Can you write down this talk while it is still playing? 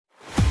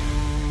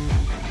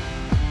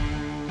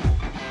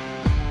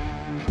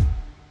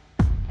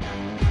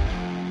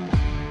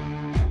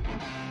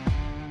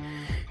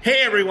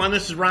Hey everyone,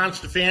 this is Ron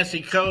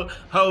Stefanski,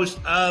 co-host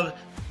of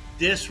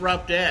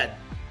Disrupt Ed,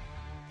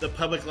 the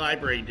Public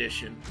Library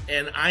Edition.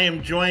 And I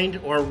am joined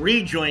or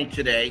rejoined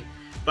today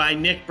by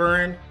Nick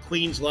Byrne,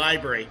 Queens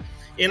Library.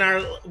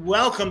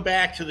 Welcome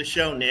back to the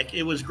show, Nick.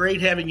 It was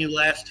great having you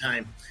last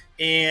time.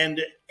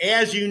 And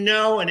as you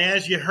know, and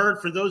as you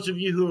heard, for those of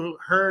you who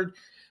heard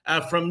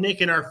from Nick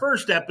in our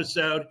first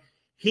episode,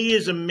 he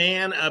is a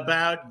man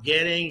about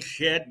getting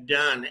shit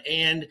done.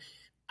 And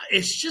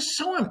it's just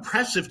so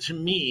impressive to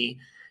me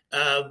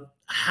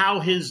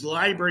how his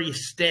library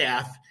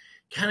staff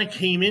kind of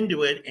came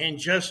into it and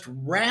just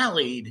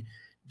rallied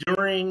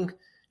during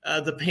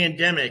the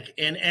pandemic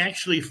and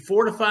actually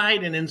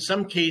fortified and in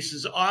some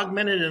cases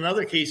augmented, in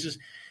other cases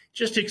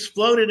just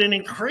exploded and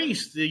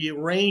increased the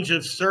range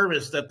of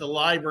service that the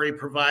library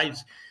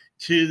provides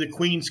to the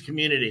Queens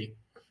community.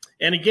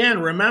 And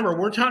again, remember,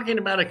 we're talking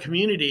about a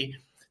community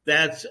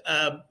that's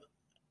from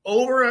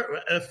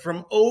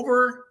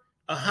over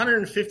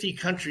 150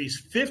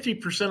 countries.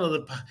 50%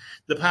 of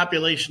the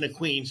population of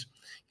Queens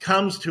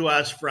comes to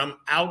us from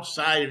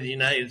outside of the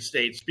United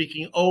States,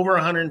 speaking over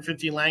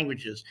 150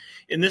 languages.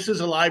 And this is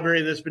a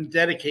library that's been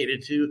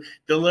dedicated to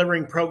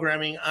delivering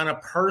programming on a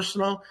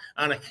personal,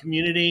 on a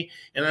community,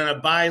 and on a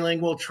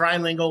bilingual,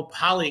 trilingual,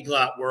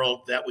 polyglot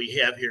world that we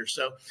have here.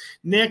 So,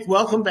 Nick,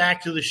 welcome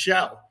back to the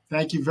show.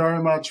 Thank you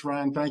very much,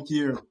 Ron. Thank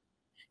you.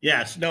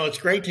 Yes, no, it's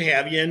great to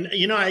have you. And,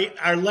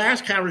 our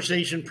last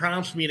conversation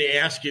prompts me to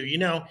ask you,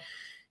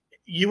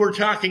 you were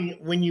talking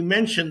when you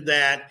mentioned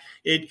that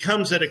it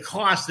comes at a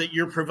cost that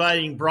you're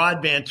providing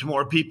broadband to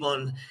more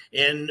people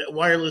and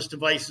wireless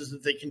devices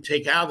that they can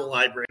take out of the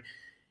library.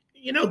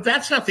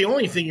 That's not the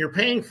only thing you're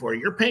paying for.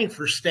 You're paying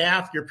for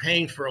staff. You're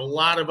paying for a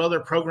lot of other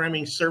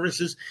programming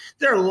services.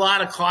 There are a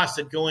lot of costs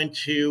that go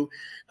into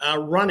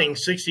running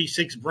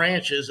 66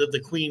 branches of the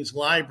Queens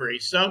Library.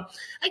 So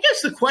I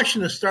guess the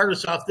question to start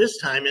us off this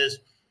time is,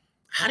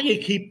 how do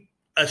you keep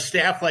a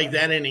staff like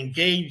that and an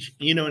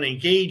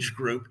engaged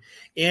group?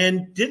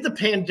 And did the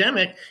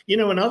pandemic,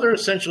 and other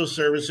essential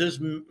services,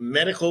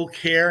 medical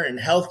care and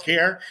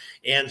healthcare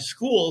and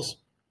schools,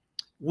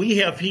 we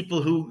have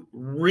people who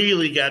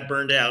really got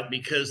burned out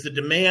because the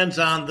demands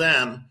on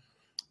them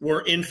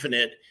were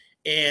infinite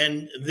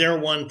and they're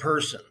one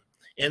person.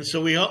 And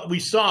so we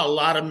saw a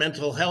lot of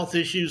mental health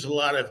issues, a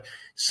lot of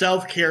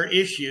self-care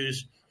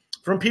issues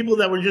from people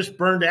that were just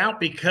burned out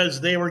because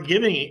they were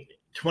giving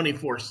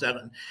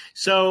 24/7.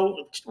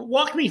 So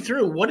walk me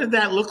through, what did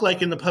that look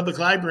like in the public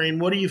library, and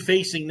what are you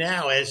facing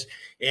now as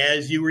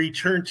you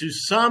return to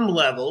some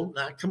level,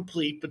 not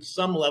complete, but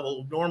some level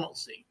of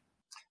normalcy?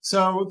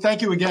 So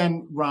thank you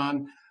again,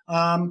 Ron.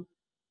 I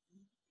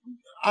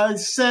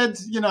said,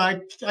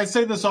 I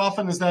say this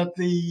often, is that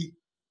the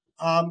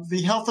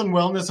health and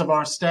wellness of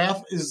our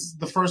staff is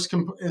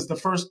the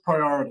first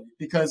priority,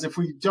 because if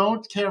we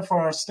don't care for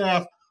our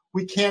staff,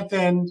 we can't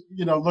then,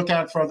 look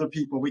out for other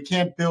people. We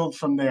can't build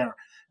from there.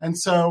 And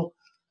so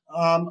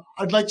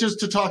I'd like just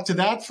to talk to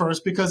that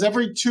first, because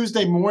every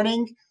Tuesday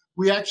morning,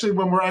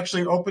 when we're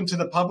actually open to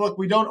the public,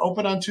 we don't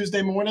open on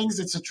Tuesday mornings.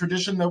 It's a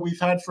tradition that we've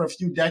had for a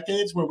few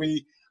decades, where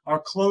we are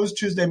closed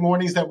Tuesday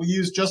mornings that we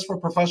use just for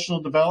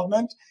professional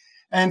development.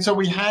 And so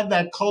we had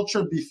that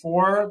culture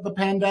before the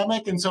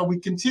pandemic. And so we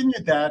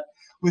continued that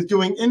with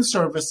doing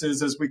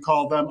in-services, as we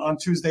call them, on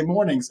Tuesday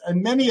mornings.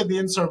 And many of the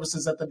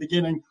in-services at the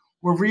beginning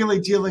we're really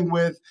dealing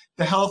with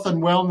the health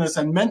and wellness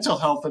and mental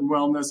health and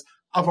wellness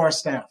of our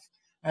staff.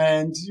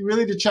 And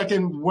really to check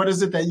in, what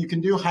is it that you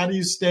can do? How do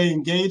you stay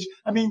engaged?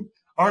 I mean,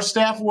 our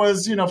staff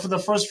was, for the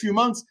first few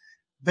months,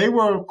 they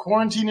were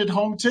quarantined at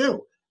home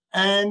too.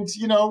 And,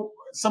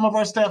 some of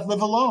our staff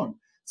live alone.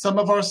 Some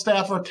of our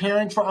staff are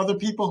caring for other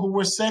people who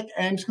were sick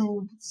and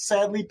who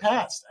sadly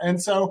passed.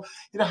 And so,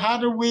 how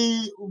do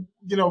we,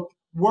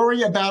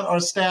 worry about our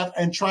staff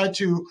and try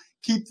to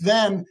keep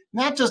them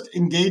not just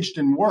engaged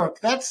in work?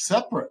 That's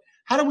separate.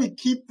 How do we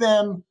keep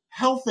them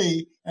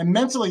healthy and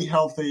mentally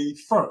healthy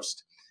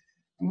first?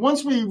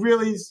 Once we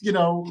really,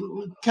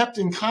 kept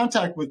in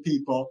contact with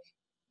people,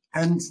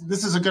 and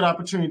this is a good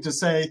opportunity to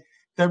say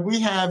that we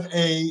have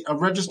a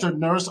registered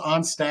nurse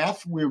on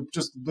staff. We've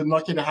just been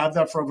lucky to have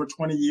that for over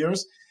 20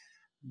 years.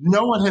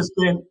 No one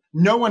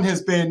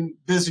has been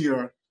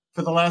busier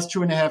for the last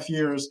 2.5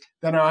 years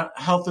than our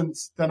health and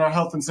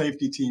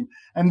safety team.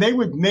 And they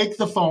would make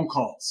the phone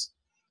calls.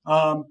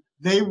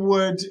 They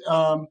would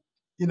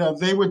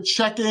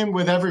check in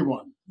with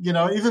everyone,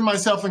 even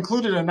myself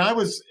included. And I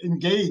was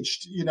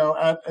engaged,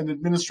 at an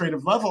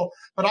administrative level,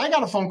 but I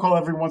got a phone call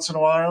every once in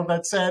a while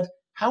that said,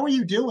 "How are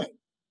you doing?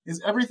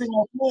 Is everything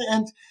okay?"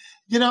 And,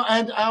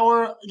 I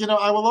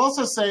will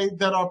also say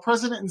that our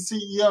president and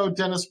CEO,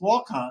 Dennis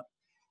Walcott,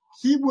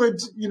 he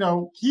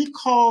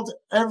called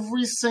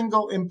every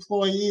single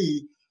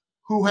employee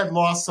who had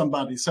lost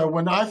somebody. So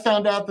when I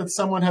found out that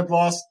someone had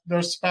lost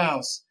their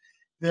spouse,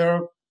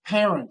 their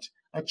parent,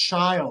 a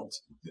child,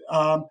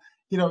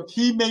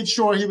 he made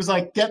sure, he was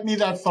like, "Get me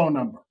that phone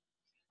number."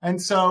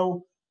 And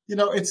so,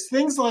 it's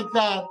things like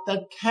that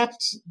that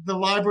kept the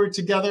library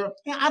together.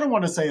 Yeah, I don't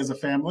want to say as a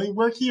family.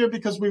 We're here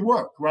because we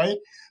work, right?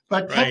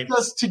 But kept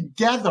us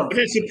together. But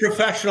it's a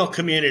professional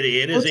community.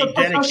 It's a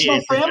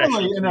professional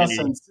family, in community.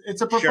 essence.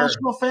 It's a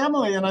professional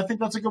family, and I think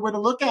that's a good way to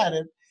look at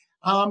it.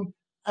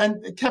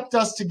 And it kept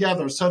us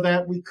together so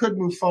that we could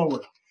move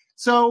forward.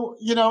 So,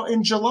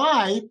 in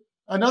July,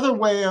 another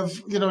way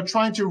of,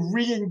 trying to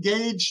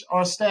re-engage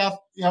our staff,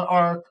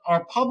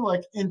 our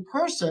public in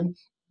person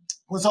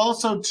was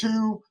also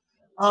to,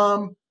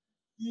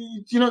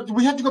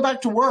 we had to go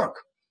back to work.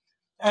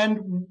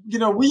 And,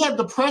 we had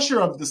the pressure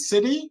of the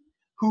city,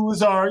 who's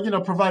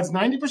provides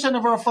 90%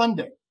 of our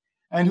funding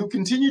and who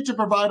continued to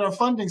provide our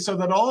funding so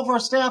that all of our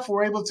staff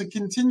were able to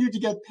continue to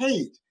get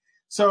paid.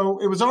 So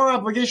it was our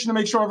obligation to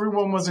make sure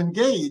everyone was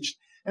engaged.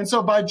 And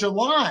so by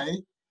July,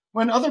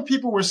 when other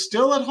people were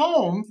still at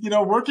home,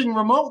 working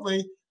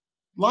remotely,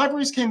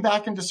 libraries came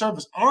back into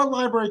service. Our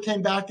library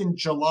came back in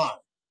July,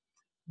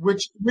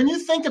 which when you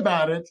think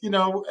about it,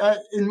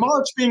 in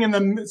March being in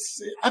the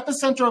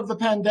epicenter of the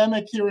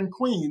pandemic here in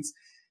Queens,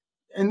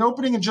 and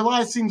opening in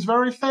July seems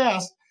very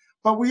fast,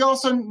 but we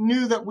also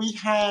knew that we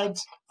had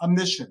a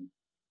mission.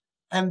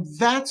 And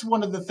that's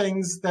one of the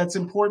things that's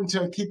important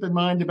to keep in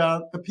mind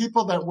about the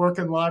people that work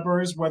in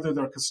libraries, whether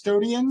they're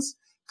custodians,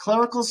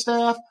 clerical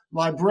staff,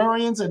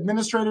 librarians,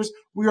 administrators.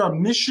 We are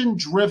mission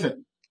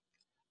driven.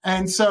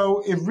 And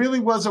so it really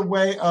was a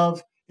way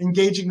of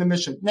engaging the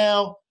mission.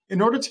 Now,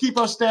 in order to keep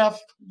our staff,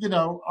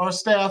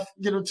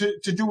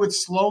 to do it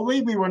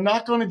slowly, we were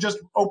not going to just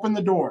open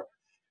the door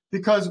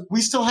because we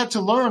still had to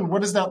learn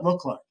what does that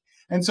look like.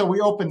 And so we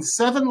opened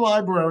 7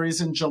 libraries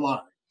in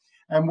July.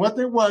 And what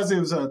it was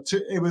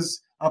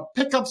a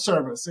pickup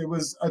service. It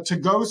was a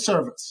to-go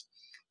service.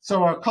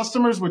 So our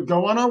customers would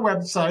go on our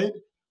website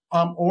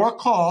or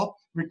call,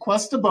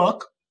 request a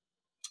book,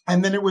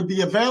 and then it would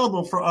be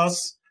available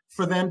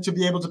for them to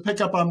be able to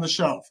pick up on the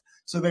shelf.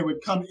 So they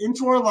would come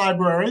into our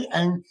library,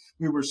 and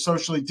we were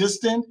socially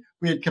distant.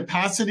 We had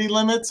capacity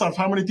limits of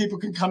how many people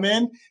can come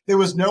in. There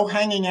was no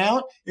hanging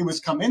out. It was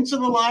come into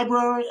the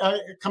library,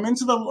 come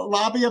into the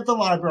lobby of the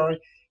library,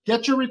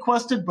 get your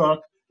requested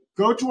book,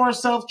 go to our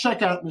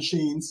self-checkout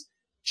machines,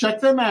 check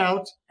them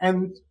out,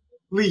 and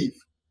leave.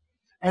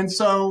 And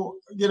so,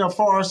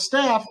 for our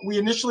staff, we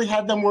initially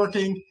had them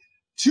working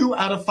 2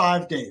 out of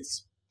 5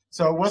 days.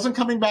 So it wasn't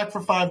coming back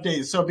for 5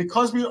 days. So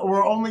because we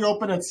were only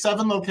open at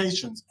 7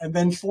 locations and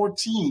then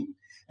 14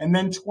 and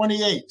then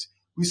 28,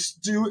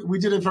 we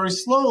did it very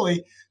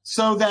slowly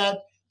so that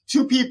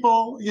 2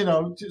 people,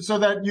 so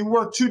that you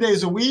work 2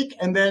 days a week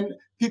and then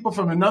people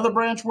from another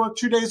branch work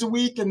 2 days a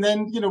week. And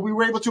then, we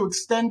were able to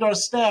extend our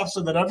staff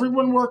so that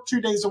everyone worked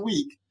 2 days a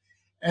week.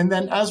 And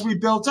then as we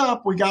built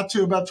up, we got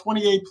to about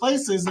 28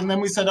 places. And then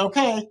we said,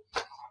 okay,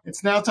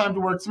 it's now time to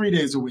work 3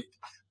 days a week.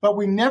 But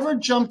we never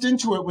jumped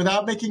into it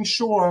without making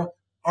sure,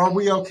 are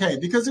we okay?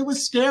 Because it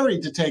was scary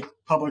to take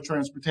public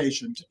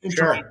transportation, to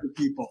interact with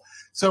people.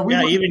 So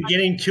even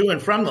getting to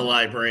and from the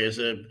library is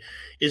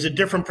a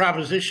different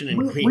proposition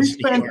in Queens. We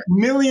spent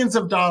millions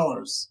of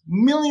dollars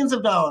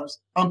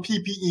on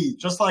PPE,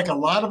 just like a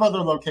lot of other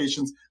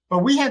locations. But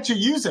we had to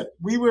use it.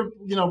 We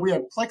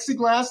had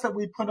plexiglass that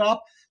we put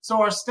up.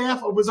 So our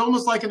staff, it was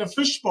almost like in a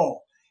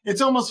fishbowl.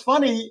 It's almost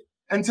funny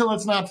until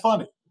it's not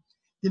funny.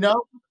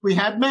 We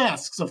had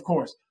masks, of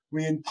course.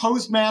 We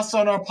imposed masks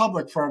on our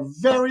public for a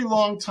very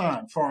long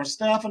time, for our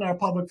staff and our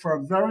public for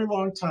a very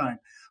long time.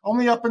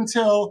 Only up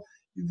until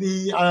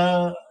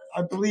I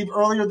believe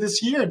earlier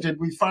this year, did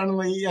we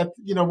finally,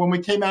 when we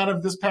came out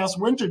of this past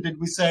winter,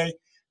 did we say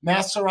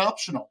masks are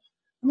optional?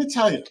 Let me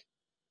tell you,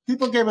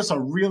 people gave us a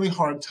really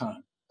hard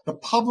time. The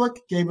public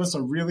gave us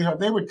a really hard,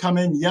 they would come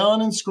in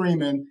yelling and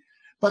screaming.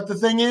 But the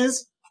thing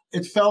is,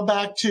 it fell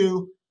back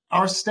to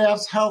our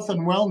staff's health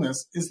and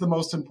wellness is the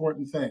most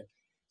important thing.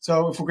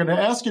 So if we're going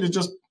to ask you to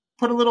just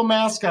put a little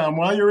mask on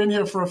while you're in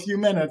here for a few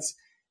minutes,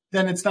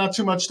 then it's not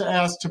too much to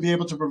ask to be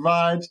able to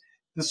provide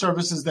the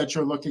services that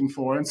you're looking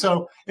for. And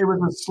so it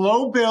was a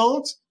slow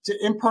build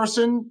to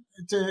in-person,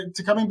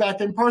 to coming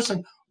back in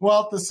person,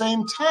 while at the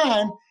same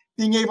time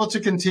being able to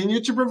continue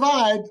to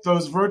provide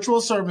those virtual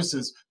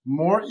services,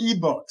 more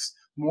ebooks,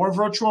 more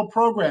virtual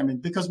programming.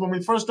 Because when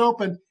we first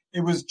opened,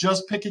 it was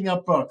just picking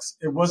up books.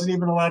 It wasn't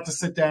even allowed to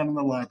sit down in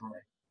the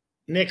library.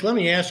 Nick, let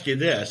me ask you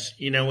this.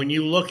 When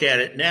you look at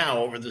it now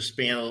over the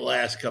span of the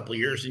last couple of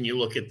years and you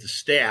look at the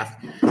staff,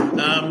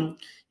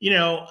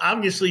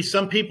 obviously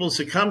some people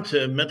succumb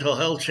to mental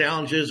health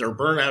challenges or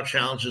burnout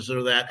challenges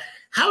or that.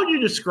 How would you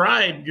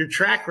describe your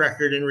track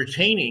record in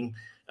retaining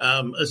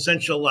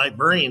essential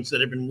librarians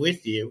that have been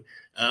with you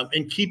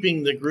and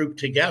keeping the group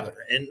together?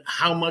 And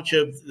how much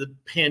of the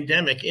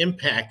pandemic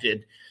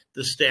impacted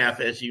the staff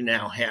as you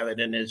now have it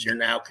and as you're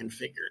now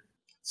configured?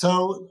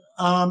 So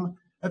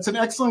that's an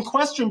excellent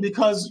question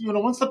because,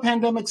 once the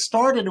pandemic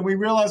started and we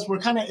realized we're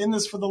kind of in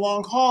this for the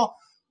long haul,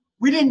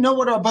 we didn't know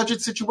what our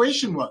budget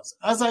situation was.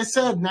 As I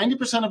said,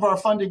 90% of our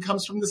funding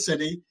comes from the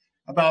city,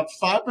 about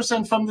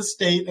 5% from the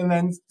state, and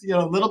then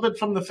a little bit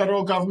from the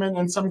federal government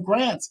and some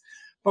grants.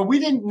 but we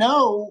didn't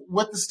know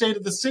what the state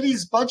of the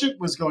city's budget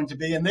was going to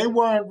be, and they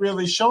weren't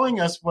really showing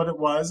us what it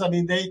was. I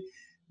mean,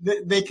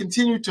 they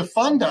continued to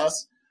fund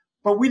us,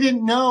 but we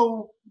didn't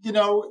know,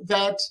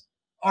 that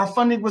our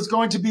funding was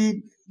going to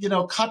be,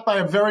 cut by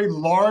a very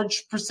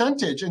large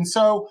percentage. And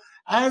so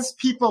as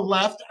people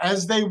left,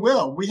 as they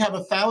will, we have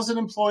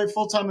 1,000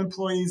 full-time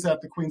employees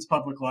at the Queens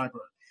Public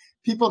Library.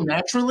 People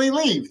naturally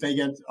leave. They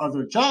get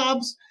other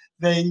jobs.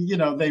 They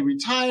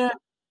retire.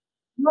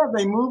 Yeah,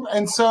 they move.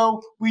 And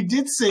so we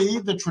did see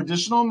the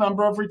traditional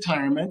number of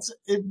retirements.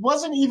 It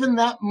wasn't even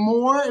that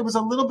more. It was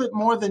a little bit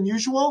more than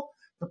usual.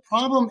 The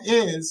problem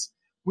is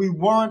we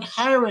weren't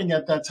hiring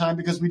at that time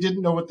because we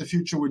didn't know what the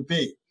future would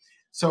be.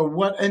 So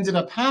what ended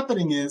up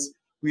happening is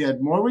we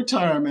had more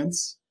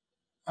retirements,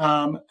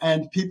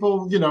 and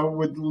people,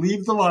 would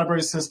leave the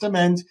library system.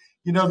 And,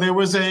 there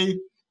was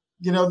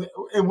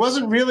it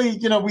wasn't really,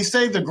 we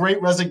say the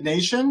Great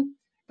Resignation,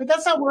 but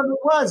that's not what it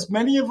was.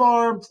 Many of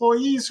our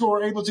employees who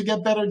were able to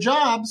get better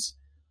jobs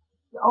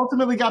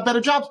ultimately got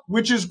better jobs,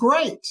 which is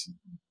great.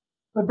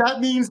 But that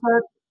means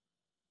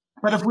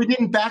but if we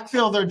didn't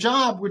backfill their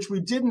job, which we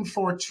didn't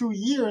for 2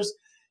 years,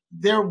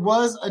 there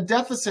was a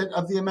deficit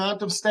of the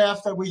amount of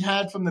staff that we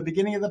had from the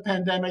beginning of the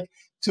pandemic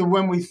to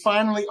when we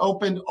finally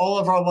opened all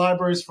of our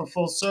libraries for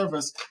full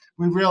service.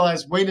 We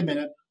realized, wait a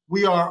minute,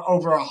 we are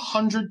over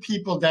 100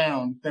 people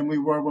down than we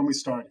were when we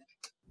started.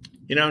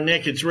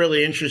 Nick, it's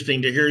really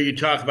interesting to hear you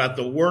talk about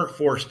the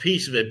workforce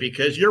piece of it,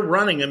 because you're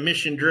running a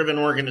mission-driven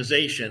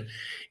organization.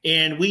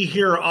 And we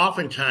hear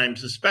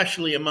oftentimes,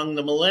 especially among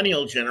the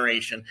millennial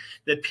generation,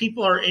 that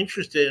people are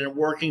interested in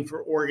working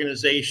for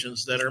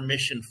organizations that are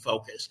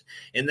mission-focused.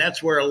 And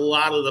that's where a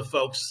lot of the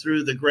folks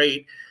through the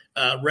Great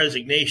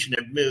Resignation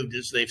have moved,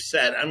 as they've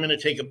said. I'm going to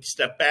take a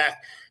step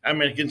back. I'm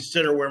going to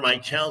consider where my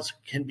talents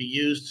can be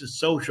used to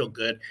social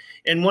good.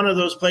 And one of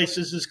those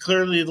places is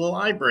clearly the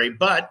library.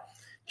 But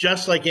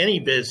just like any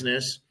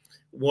business,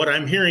 what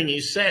I'm hearing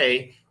you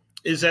say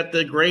is that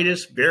the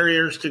greatest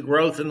barriers to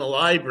growth in the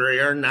library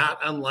are not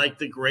unlike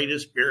the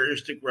greatest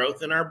barriers to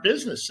growth in our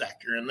business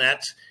sector. And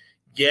that's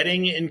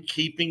getting and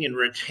keeping and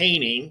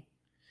retaining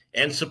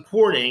and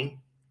supporting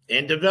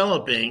and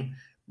developing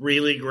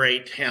really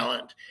great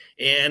talent.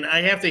 And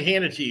I have to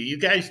hand it to you. You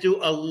guys do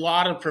a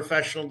lot of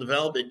professional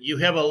development. You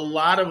have a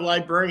lot of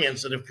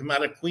librarians that have come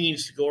out of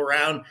Queens to go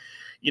around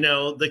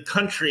the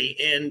country.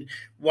 And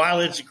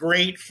while it's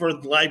great for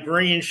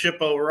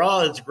librarianship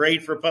overall, it's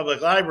great for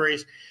public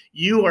libraries,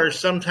 you are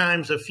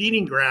sometimes a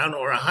feeding ground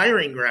or a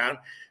hiring ground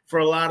for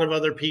a lot of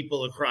other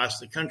people across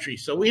the country.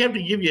 So we have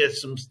to give you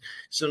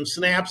some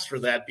snaps for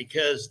that,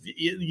 because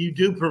you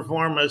do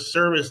perform a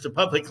service to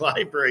public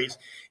libraries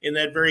in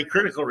that very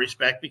critical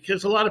respect,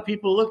 because a lot of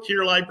people look to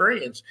your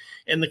librarians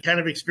and the kind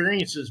of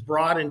experiences,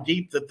 broad and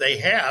deep, that they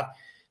have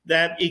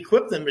that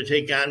equip them to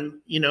take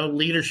on,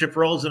 leadership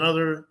roles in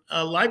other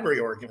library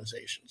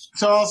organizations.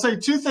 So I'll say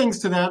two things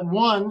to that.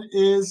 One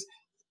is,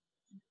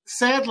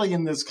 sadly,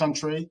 in this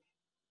country,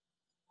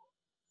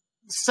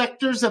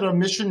 sectors that are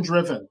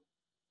mission-driven,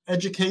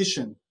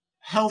 education,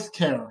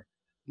 healthcare,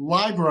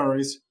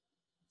 libraries,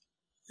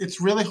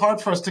 it's really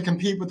hard for us to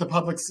compete with the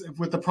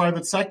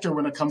private sector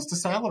when it comes to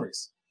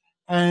salaries.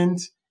 And,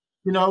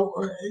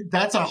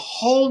 that's a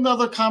whole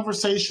nother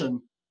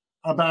conversation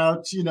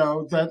about,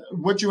 that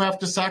what you have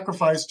to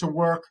sacrifice to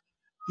work,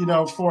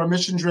 for a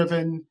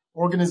mission-driven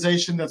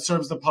organization that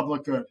serves the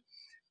public good.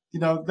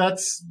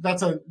 That's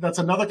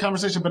another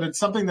conversation, but it's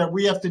something that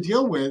we have to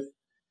deal with,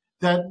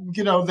 that,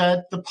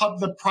 that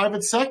the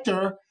private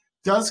sector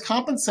does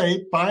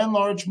compensate by and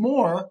large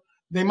more.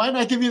 They might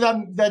not give you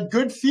that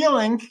good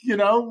feeling,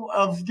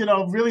 of,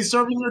 really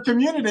serving your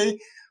community,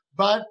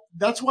 but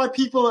that's why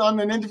people on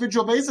an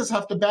individual basis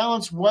have to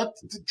balance what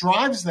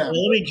drives them.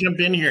 Well, let me jump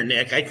in here,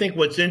 Nick. I think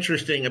what's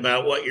interesting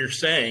about what you're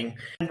saying,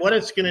 and what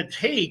it's going to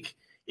take,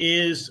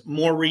 is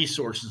more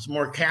resources,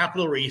 more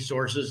capital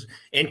resources,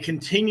 and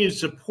continued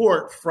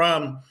support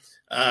from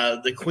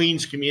the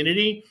Queens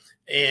community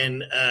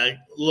and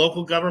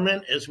local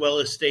government, as well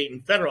as state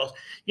and federal.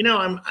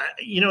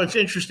 It's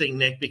interesting,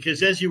 Nick,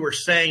 because as you were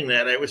saying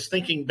that, I was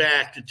thinking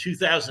back to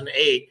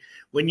 2008,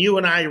 when you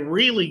and I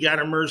really got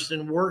immersed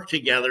in work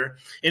together,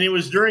 and it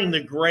was during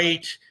the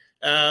great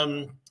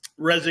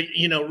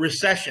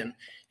recession.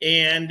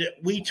 And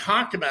we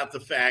talked about the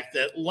fact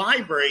that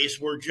libraries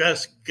were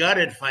just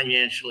gutted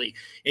financially,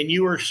 and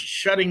you were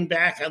shutting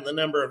back on the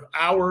number of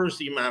hours,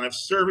 the amount of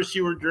service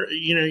you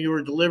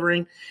were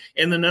delivering,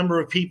 and the number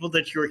of people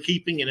that you were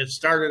keeping. And it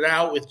started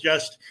out with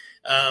just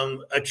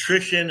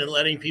attrition and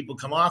letting people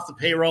come off the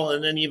payroll,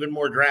 and then even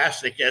more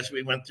drastic as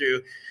we went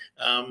through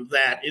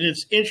that. And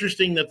it's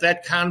interesting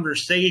that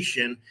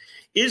conversation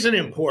is an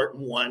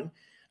important one.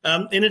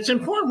 And it's an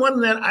important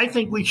one that I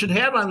think we should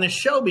have on this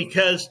show,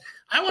 because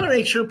I want to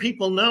make sure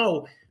people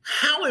know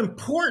how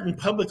important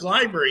public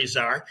libraries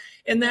are,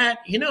 and that,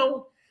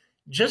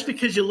 just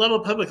because you love a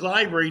public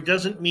library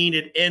doesn't mean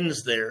it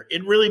ends there.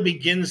 It really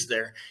begins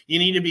there. You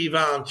need to be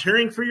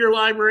volunteering for your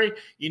library.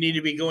 You need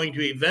to be going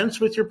to events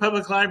with your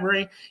public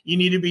library. You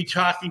need to be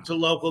talking to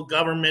local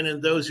government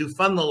and those who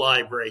fund the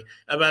library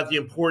about the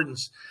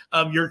importance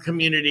of your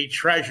community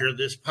treasure,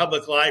 this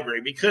public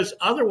library, because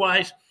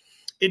otherwise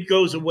it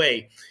goes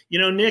away.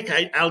 Nick,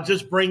 I'll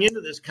just bring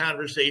into this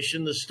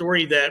conversation the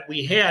story that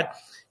we had.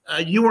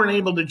 You weren't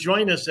able to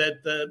join us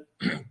at the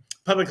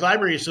Public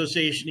Library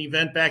Association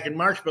event back in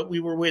March, but we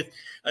were with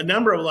a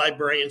number of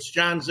librarians,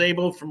 John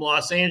Zabel from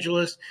Los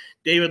Angeles,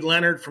 David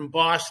Leonard from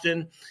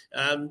Boston,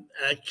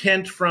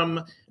 Lance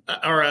from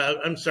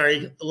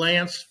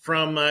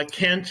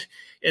Kent,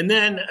 and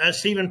then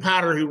Stephen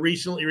Potter, who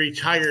recently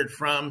retired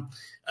from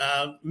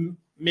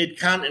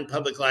Mid-Continent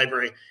Public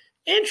Library.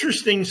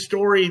 Interesting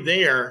story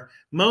there.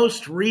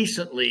 Most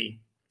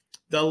recently,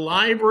 the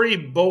library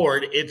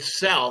board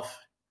itself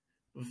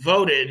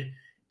voted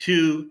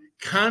to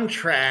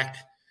contract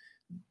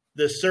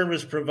the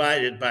service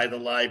provided by the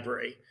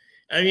library.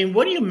 I mean,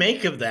 what do you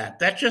make of that?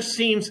 That just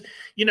seems,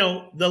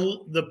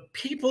 the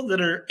people that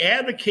are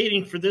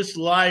advocating for this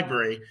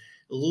library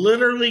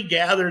literally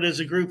gathered as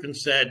a group and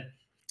said,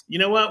 you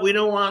know what, we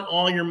don't want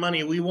all your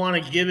money. We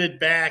want to give it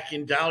back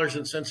in dollars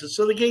and cents.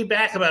 So they gave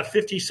back about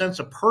 50 cents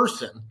a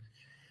person,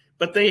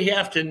 but they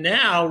have to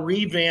now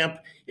revamp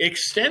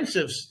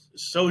extensive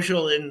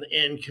social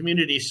and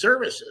community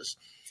services.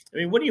 I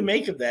mean, what do you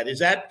make of that? Is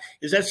that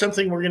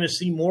something we're going to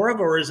see more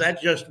of, or is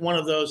that just one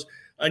of those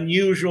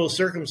unusual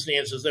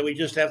circumstances that we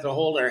just have to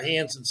hold our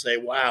hands and say,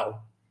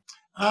 wow?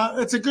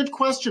 It's a good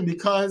question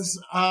because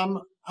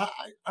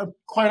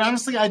quite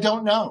honestly, I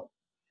don't know.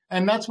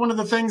 And that's one of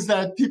the things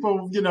that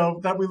people,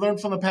 that we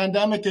learned from the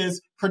pandemic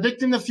is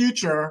predicting the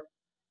future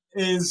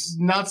is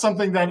not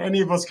something that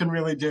any of us can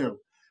really do.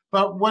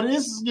 But what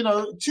is,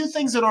 two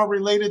things that are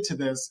related to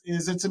this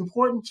is it's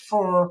important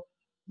for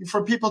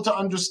people to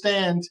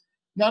understand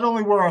not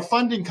only where our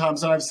funding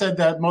comes, and I've said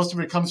that most of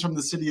it comes from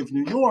the city of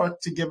New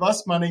York to give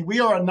us money. We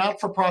are a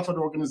not-for-profit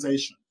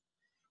organization.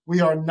 We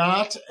are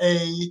not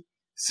a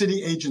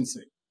city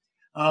agency.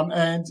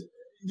 And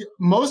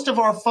most of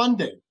our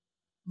funding,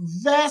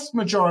 vast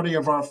majority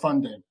of our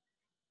funding,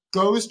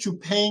 goes to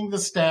paying the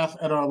staff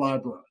at our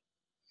library.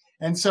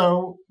 And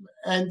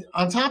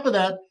on top of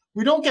that,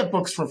 we don't get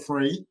books for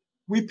free.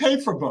 We pay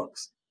for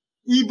books.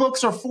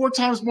 E-books are 4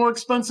 times more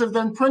expensive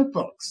than print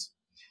books.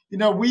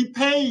 We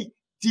pay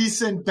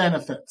decent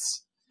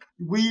benefits.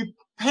 We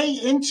pay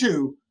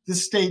into the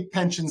state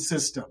pension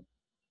system.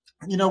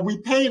 We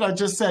paid, I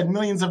just said,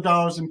 millions of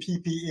dollars in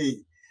PPE.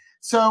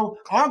 So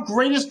our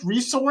greatest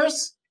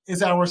resource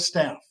is our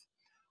staff.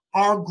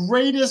 Our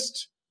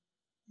greatest,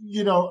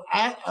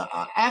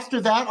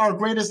 after that, our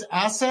greatest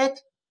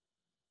asset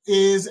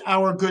is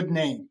our good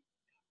name.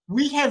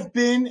 We have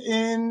been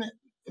in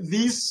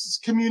these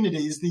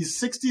communities, these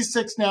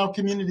 66 now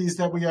communities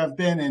that we have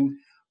been in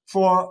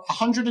for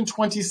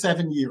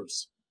 127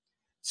 years.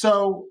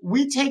 So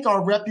we take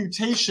our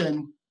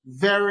reputation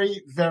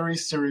very, very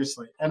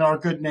seriously and our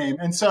good name.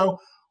 And so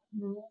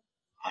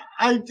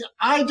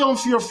I don't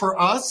fear for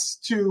us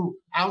to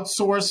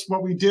outsource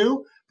what we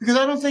do because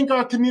I don't think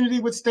our community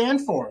would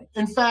stand for it.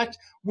 In fact,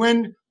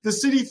 when the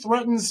city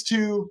threatens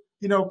to,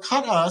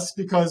 cut us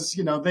because,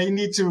 they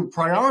need to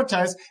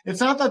prioritize,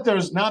 it's not that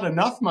there's not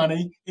enough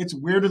money. It's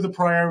where do the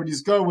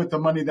priorities go with the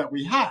money that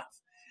we have?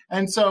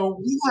 And so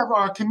we have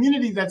our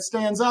community that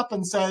stands up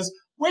and says,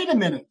 wait a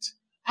minute.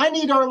 I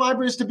need our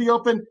libraries to be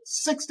open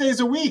 6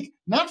 days a week,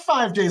 not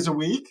 5 days a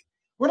week.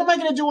 What am I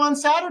going to do on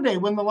Saturday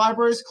when the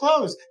library is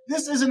closed?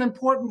 This is an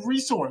important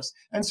resource.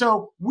 And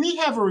so we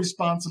have a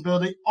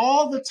responsibility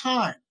all the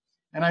time.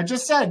 And I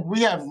just said,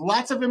 we have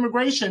lots of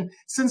immigration.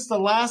 Since the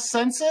last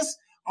census,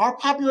 our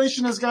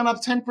population has gone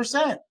up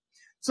 10%.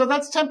 So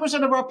that's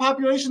 10% of our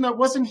population that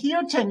wasn't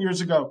here 10 years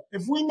ago.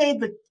 If we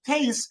made the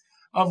case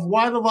of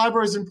why the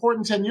library is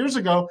important 10 years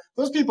ago,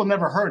 those people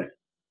never heard it.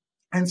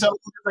 And so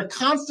it's a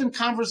constant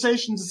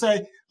conversation to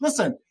say,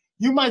 listen,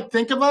 you might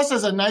think of us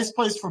as a nice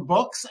place for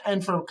books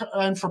and for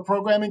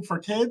programming for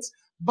kids,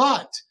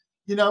 but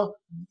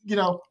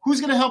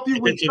who's going to help you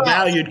with it's a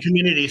valued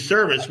community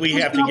service. We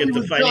have to get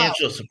the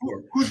financial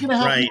support. Who's going to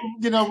help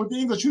you, with the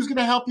English? Who's going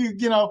to help you,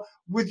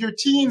 with your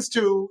teens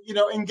to,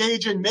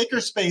 engage in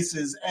maker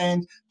spaces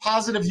and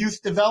positive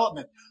youth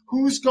development?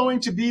 Who's going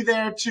to be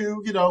there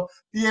to,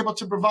 be able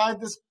to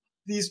provide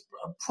these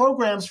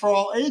programs for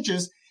all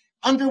ages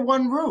under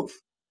one roof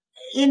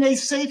in a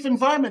safe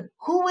environment?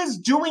 Who is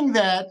doing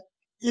that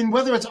in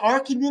whether it's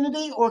our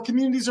community or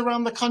communities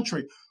around the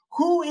country?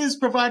 Who is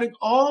providing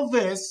all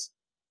this?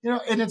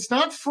 And it's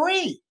not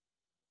free.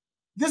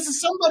 This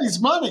is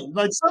somebody's money,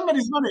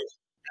 somebody's money.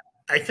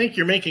 I think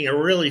you're making a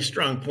really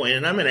strong point,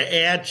 and I'm going to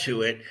add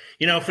to it.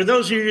 For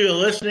those of you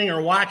listening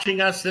or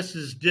watching us, this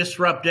is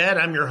Disrupt Ed.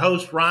 I'm your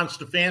host, Ron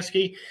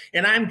Stefanski,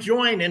 and I'm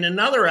joined in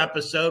another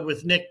episode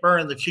with Nick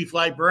Byrne, the Chief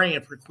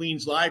Librarian for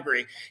Queens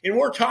Library. And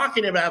we're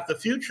talking about the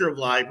future of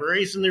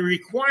libraries and the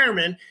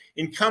requirement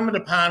incumbent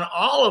upon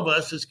all of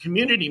us as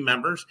community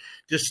members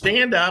to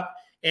stand up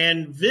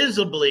and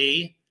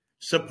visibly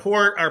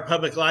support our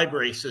public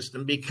library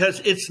system, because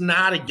it's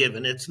not a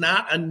given. It's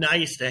not a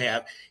nice to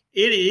have.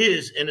 It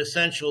is an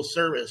essential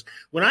service.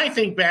 When I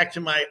think back to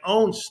my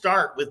own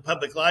start with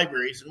public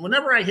libraries, and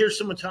whenever I hear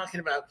someone talking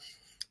about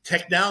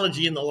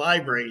technology in the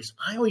libraries,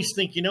 I always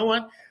think, you know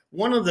what?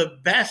 One of the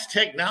best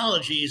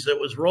technologies that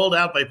was rolled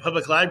out by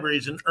public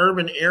libraries in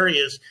urban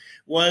areas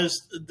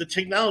was the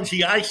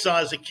technology I saw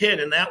as a kid,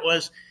 and that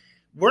was,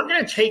 we're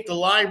going to take the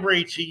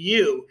library to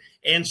you.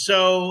 And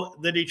so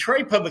the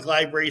Detroit Public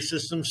Library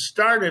System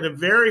started a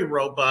very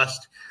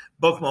robust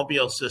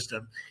bookmobile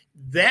system.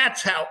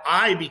 That's how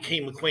I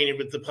became acquainted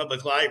with the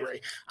public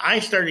library. I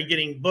started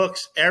getting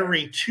books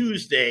every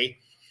Tuesday.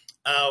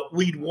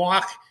 We'd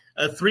walk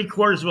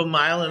 3/4 of a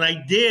mile, and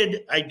I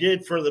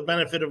did for the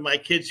benefit of my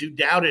kids who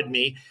doubted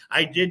me,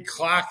 I did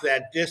clock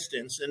that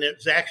distance, and it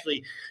was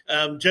actually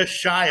just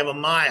shy of a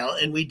mile,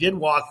 and we did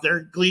walk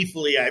there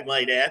gleefully, I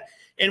might add,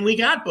 and we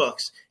got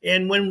books.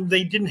 And when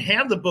they didn't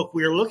have the book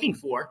we were looking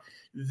for,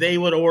 they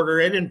would order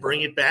it and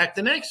bring it back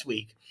the next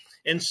week.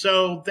 And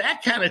so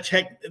that kind of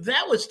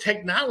that was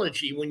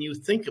technology when you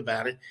think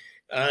about it,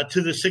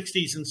 to the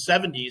 60s and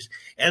 70s,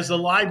 as the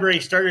library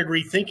started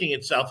rethinking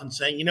itself and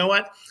saying, you know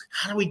what,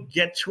 how do we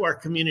get to our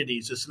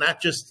communities? It's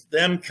not just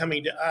them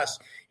coming to us,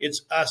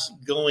 it's us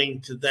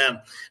going to them.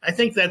 I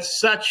think that's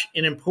such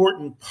an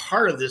important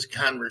part of this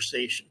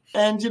conversation.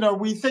 And,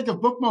 we think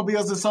of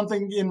bookmobiles as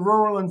something in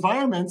rural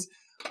environments.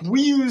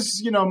 We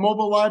use,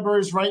 mobile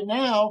libraries right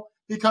now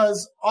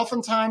because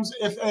oftentimes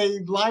if a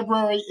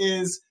library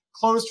is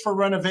closed for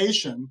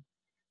renovation,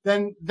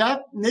 then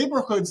that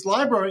neighborhood's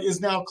library is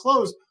now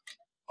closed.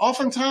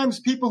 Oftentimes,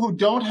 people who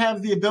don't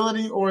have the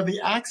ability or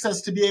the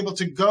access to be able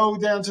to go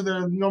down to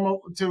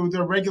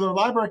their regular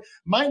library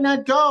might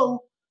not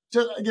go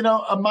to,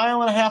 a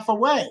mile and a half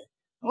away.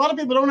 A lot of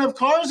people don't have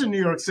cars in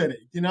New York City,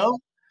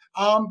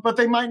 but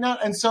they might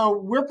not. And so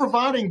we're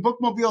providing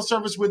bookmobile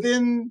service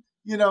within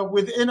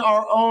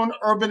our own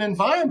urban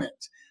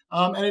environment.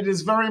 And it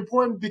is very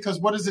important because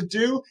what does it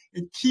do?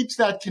 It keeps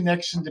that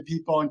connection to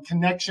people, and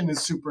connection is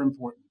super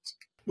important.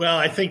 Well,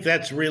 I think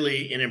that's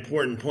really an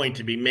important point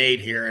to be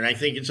made here. And I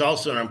think it's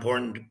also an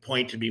important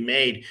point to be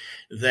made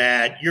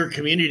that your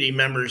community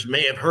members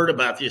may have heard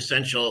about the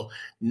essential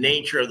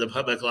nature of the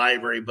public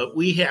library, but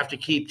we have to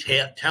keep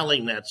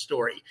telling that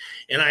story.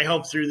 And I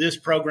hope through this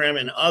program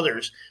and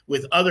others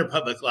with other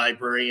public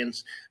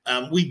librarians,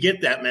 we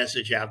get that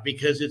message out,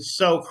 because it's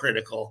so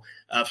critical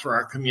for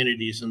our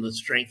communities and the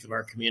strength of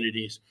our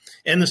communities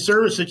and the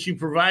service that you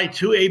provide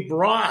to a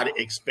broad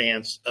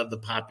expanse of the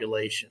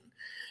population.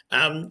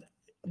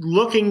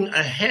 Looking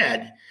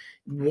ahead,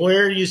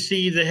 where do you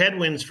see the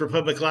headwinds for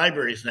public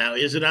libraries now?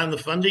 Is it on the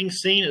funding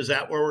scene? Is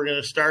that where we're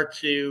going to start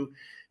to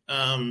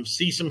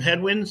see some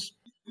headwinds?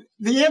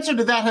 The answer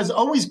to that has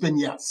always been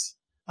yes.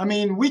 I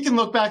mean, we can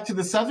look back to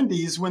the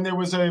 70s when there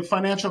was a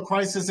financial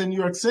crisis in New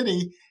York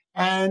City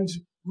and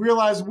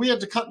realize we had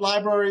to cut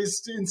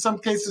libraries, in some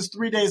cases,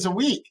 3 days a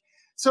week.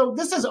 So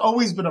this has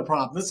always been a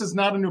problem. This is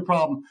not a new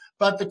problem.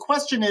 But the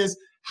question is,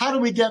 how do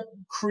we get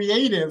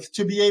creative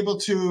to be able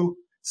to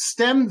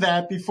stem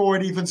that before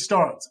it even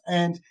starts?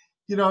 And,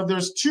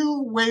 there's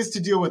two ways to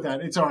deal with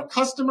that. It's our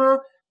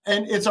customer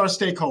and it's our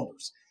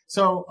stakeholders.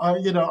 So,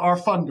 our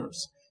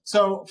funders.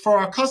 So for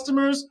our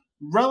customers,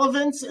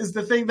 relevance is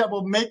the thing that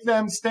will make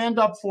them stand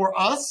up for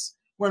us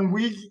when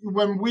we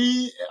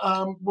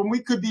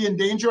could be in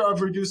danger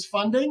of reduced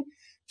funding,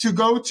 to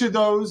go to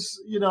those,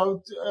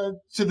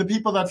 to the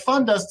people that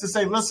fund us to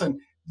say, listen,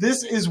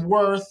 this is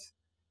worth,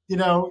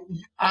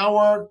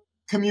 our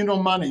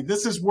communal money.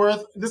 This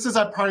is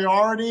a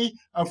priority.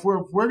 If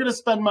we're going to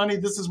spend money,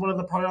 this is one of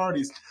the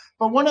priorities.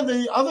 But one of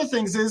the other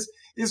things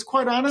is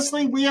quite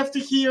honestly, we have to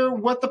hear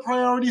what the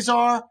priorities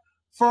are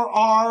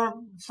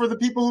for the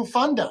people who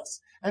fund us.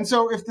 And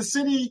so if the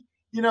city,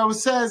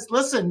 says,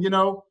 listen,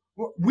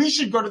 we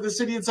should go to the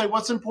city and say,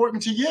 what's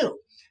important to you?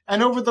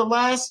 And over the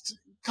last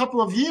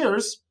couple of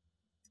years,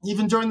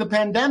 even during the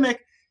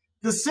pandemic,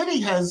 the city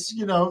has,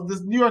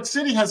 the New York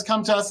City has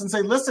come to us and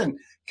say, listen,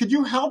 could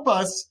you help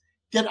us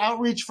get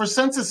outreach for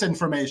census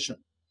information?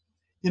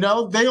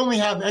 They only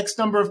have X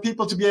number of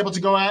people to be able to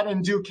go out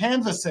and do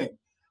canvassing,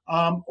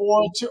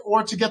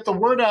 or to get the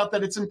word out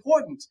that it's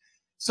important.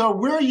 So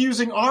we're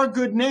using our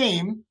good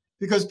name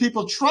because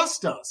people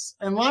trust us,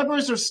 and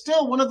libraries are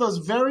still one of those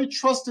very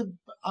trusted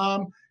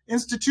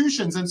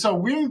institutions. And so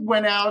we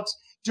went out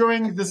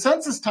during the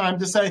census time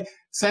to say,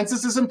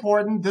 census is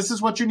important. This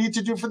is what you need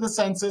to do for the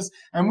census.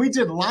 And we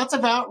did lots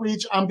of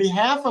outreach on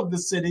behalf of the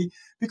city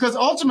because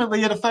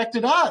ultimately it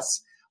affected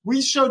us.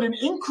 We showed an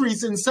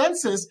increase in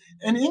census.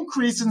 An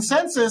increase in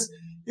census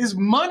is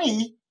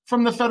money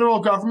from the federal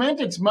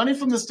government. It's money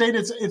from the state.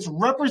 It's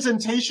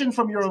representation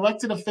from your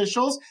elected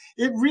officials.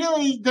 It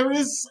really, there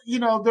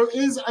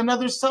is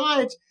another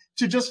side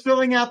to just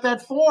filling out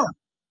that form.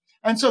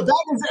 And so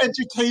that is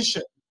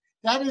education.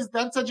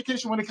 That's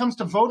education. When it comes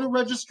to voter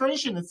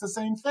registration, it's the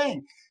same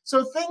thing.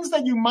 So things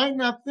that you might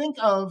not think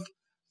of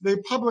the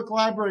public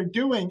library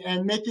doing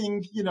and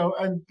making,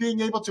 and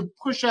being able to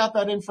push out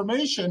that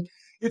information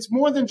it's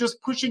more than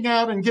just pushing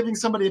out and giving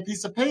somebody a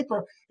piece of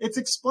paper. It's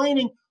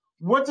explaining,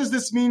 what does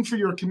this mean for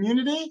your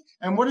community?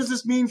 And what does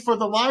this mean for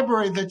the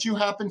library that you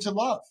happen to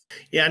love?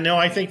 Yeah, no,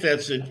 I think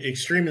that's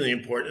extremely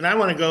important. And I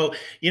want to go,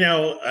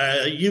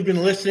 you've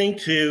been listening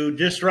to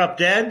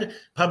Disrupt Ed,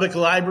 Public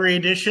Library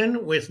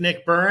Edition with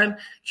Nick Burin,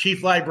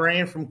 Chief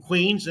Librarian from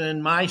Queens,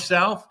 and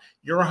myself,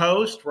 your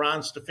host,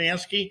 Ron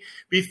Stefanski.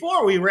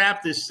 Before we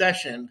wrap this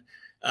session,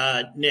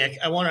 Nick,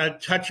 I want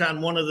to touch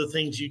on one of the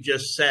things you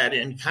just said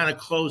and kind of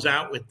close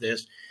out with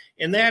this.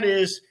 And that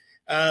is,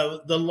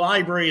 the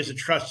library is a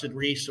trusted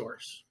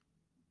resource.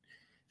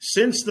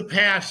 Since the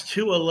past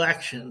 2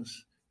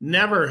 elections,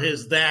 never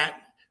has that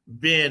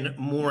been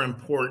more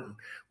important.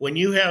 When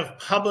you have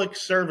public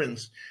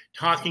servants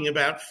talking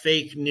about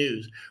fake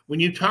news,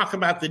 when you talk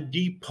about the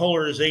deep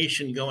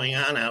polarization going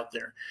on out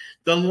there,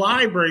 the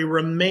library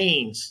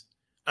remains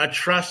a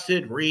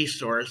trusted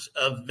resource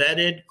of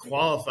vetted,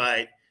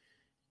 qualified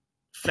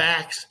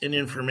facts and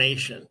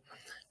information.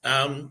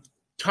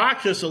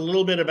 Talk to us a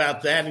little bit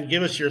about that and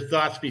give us your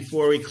thoughts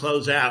before we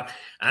close out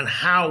on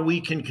how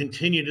we can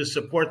continue to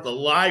support the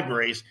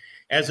libraries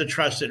as a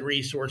trusted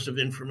resource of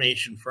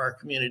information for our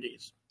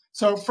communities.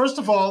 So first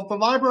of all, the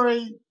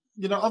library,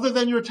 other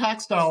than your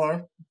tax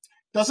dollar,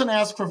 doesn't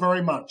ask for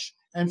very much.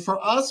 And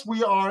for us,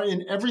 we are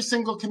in every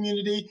single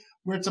community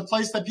where it's a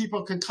place that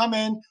people can come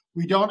in.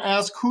 We don't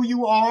ask who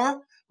you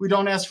are. We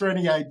don't ask for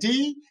any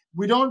ID.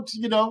 We don't,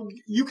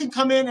 you can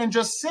come in and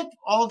just sit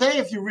all day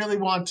if you really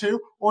want to,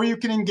 or you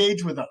can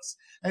engage with us.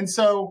 And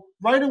so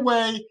right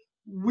away,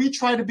 we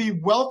try to be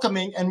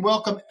welcoming and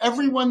welcome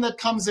everyone that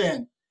comes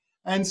in.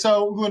 And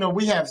so,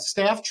 we have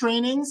staff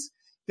trainings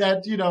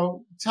that,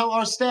 tell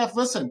our staff,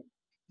 listen,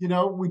 we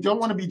don't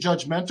want to be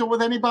judgmental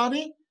with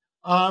anybody.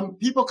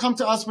 People come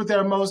to us with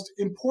their most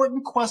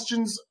important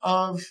questions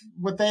of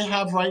what they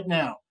have right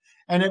now.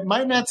 And it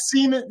might not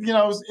seem,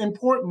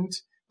 important,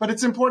 but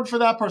it's important for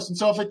that person.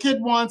 So if a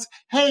kid wants,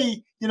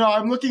 hey,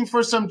 I'm looking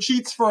for some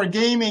cheats for a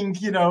gaming,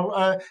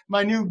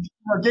 my new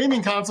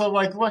gaming console,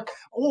 like what,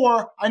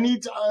 or I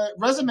need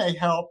resume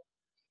help.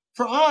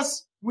 For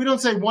us, we don't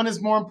say one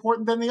is more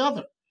important than the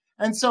other.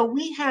 And so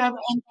we have,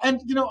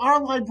 and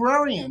our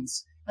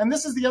librarians, and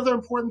this is the other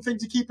important thing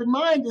to keep in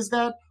mind, is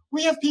that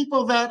we have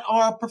people that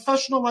are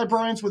professional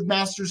librarians with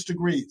master's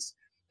degrees.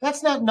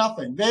 That's not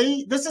nothing.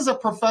 This is a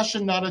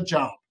profession, not a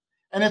job.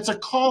 And it's a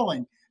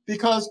calling.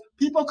 Because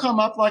people come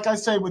up, like I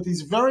say, with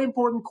these very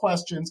important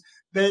questions.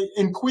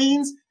 In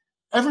Queens,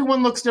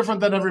 everyone looks different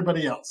than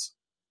everybody else.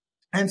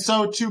 And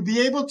so to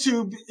be able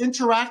to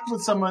interact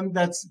with someone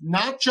that's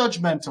not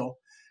judgmental,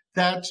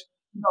 that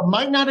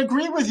might not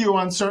agree with you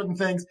on certain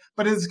things,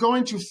 but is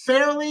going to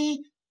fairly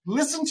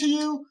listen to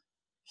you,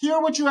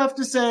 hear what you have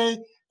to say,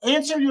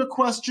 answer your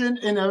question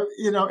in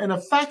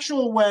a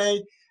factual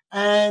way,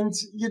 and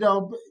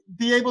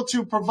be able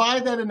to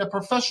provide that in a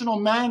professional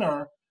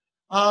manner,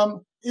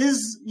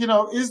 is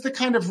the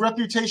kind of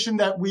reputation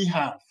that we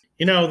have.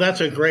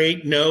 That's a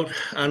great note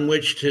on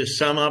which to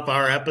sum up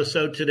our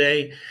episode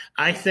today.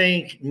 I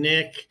think,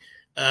 Nick,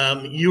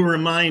 you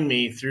remind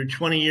me through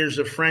 20 years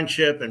of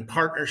friendship and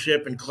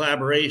partnership and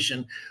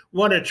collaboration,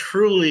 what a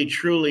truly,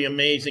 truly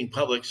amazing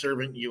public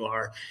servant you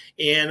are.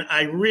 And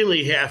I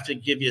really have to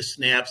give you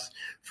snaps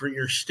for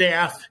your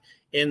staff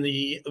and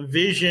the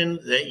vision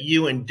that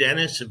you and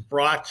Dennis have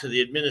brought to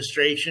the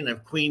administration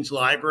of Queens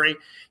Library.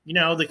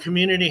 The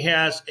community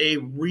has a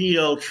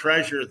real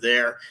treasure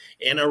there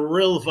and a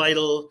real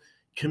vital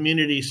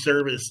community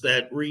service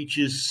that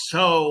reaches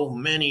so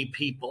many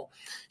people.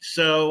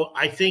 So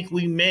I think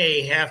we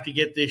may have to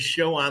get this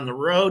show on the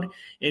road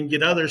and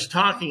get others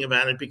talking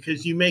about it,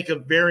 because you make a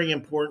very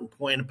important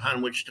point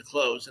upon which to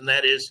close, and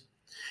that is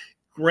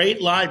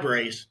great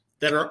libraries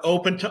that are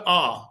open to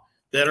all,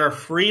 that are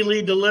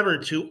freely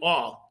delivered to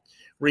all,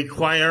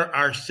 require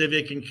our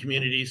civic and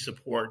community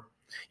support.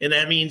 And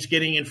that means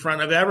getting in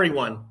front of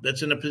everyone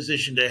that's in a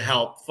position to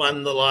help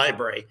fund the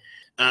library.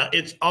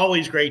 It's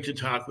always great to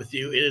talk with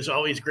you. It is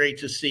always great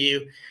to see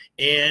you.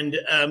 And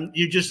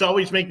you just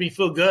always make me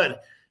feel good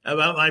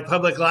about my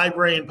public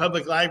library and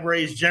public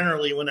libraries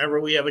generally whenever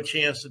we have a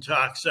chance to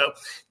talk. So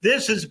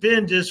this has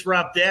been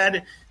Disrupt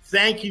Ed.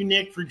 Thank you,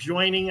 Nick, for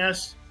joining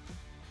us.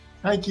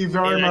 Thank you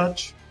very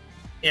much.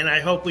 And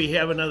I hope we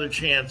have another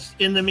chance.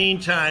 In the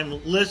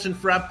meantime, listen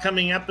for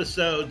upcoming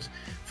episodes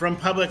from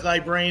public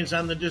librarians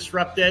on the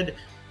Disrupt Ed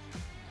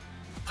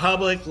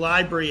Public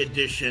Library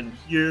Edition.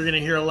 You're going to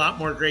hear a lot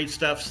more great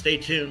stuff. Stay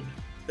tuned.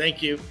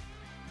 Thank you.